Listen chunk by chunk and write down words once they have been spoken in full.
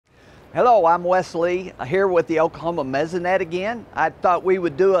Hello, I'm Wes Lee here with the Oklahoma Mesonet again. I thought we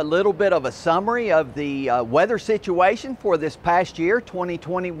would do a little bit of a summary of the weather situation for this past year,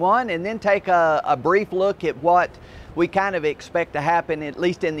 2021, and then take a brief look at what we kind of expect to happen, at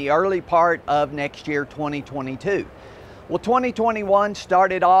least in the early part of next year, 2022. Well, 2021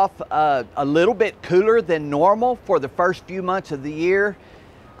 started off a little bit cooler than normal for the first few months of the year,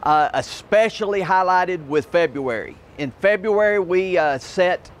 especially highlighted with February. In February, we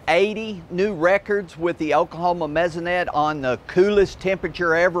set 80 new records with the Oklahoma Mesonet on the coolest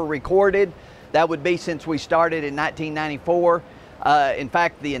temperature ever recorded. That would be since we started in 1994. In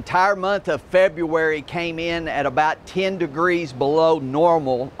fact, the entire month of February came in at about 10 degrees below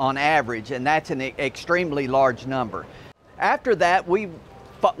normal on average, and that's an extremely large number. After that,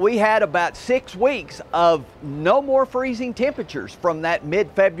 we had about 6 weeks of no more freezing temperatures from that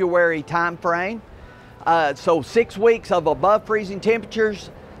mid-February time frame. So 6 weeks of above freezing temperatures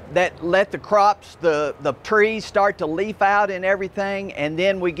that let the crops, the trees start to leaf out and everything, and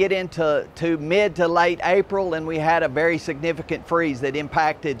then we get into mid to late April and we had a very significant freeze that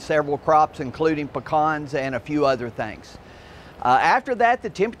impacted several crops, including pecans and a few other things. After that, the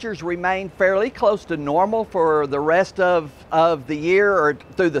temperatures remained fairly close to normal for the rest of the year or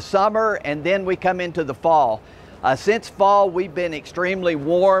through the summer, and then we come into the fall. Since fall, we've been extremely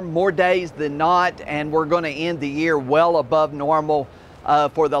warm, more days than not, and we're going to end the year well above normal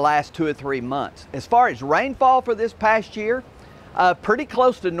for the last 2 or 3 months. As far as rainfall for this past year, pretty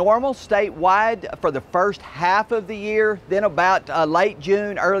close to normal statewide for the first half of the year. Then about late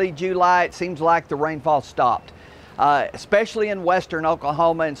June, early July, it seems like the rainfall stopped. Especially in western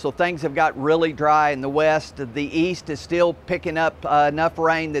Oklahoma, and so things have got really dry in the west. The east is still picking up enough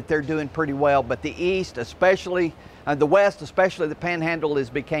rain that they're doing pretty well, but the east, especially the west, especially the panhandle,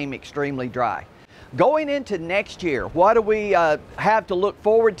 became extremely dry. Going into next year, what do we have to look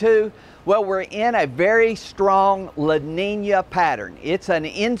forward to? Well, we're in a very strong La Nina pattern. It's an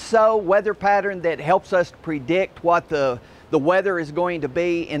INSO weather pattern that helps us predict what the weather is going to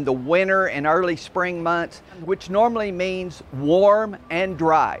be in the winter and early spring months, which normally means warm and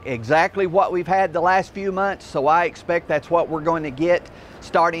dry. Exactly what we've had the last few months, so I expect that's what we're going to get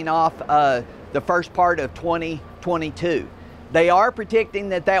starting off the first part of 2022. They are predicting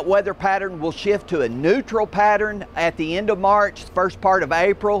that weather pattern will shift to a neutral pattern at the end of March, first part of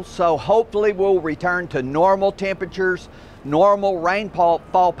April, so hopefully we'll return to normal temperatures, normal rainfall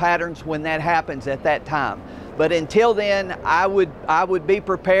patterns when that happens at that time. But until then, I would be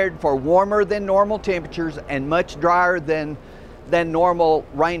prepared for warmer than normal temperatures and much drier than normal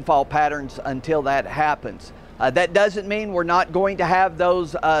rainfall patterns until that happens. That doesn't mean we're not going to have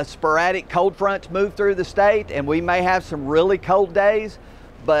those sporadic cold fronts move through the state, and we may have some really cold days,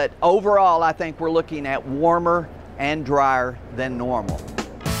 but overall I think we're looking at warmer and drier than normal.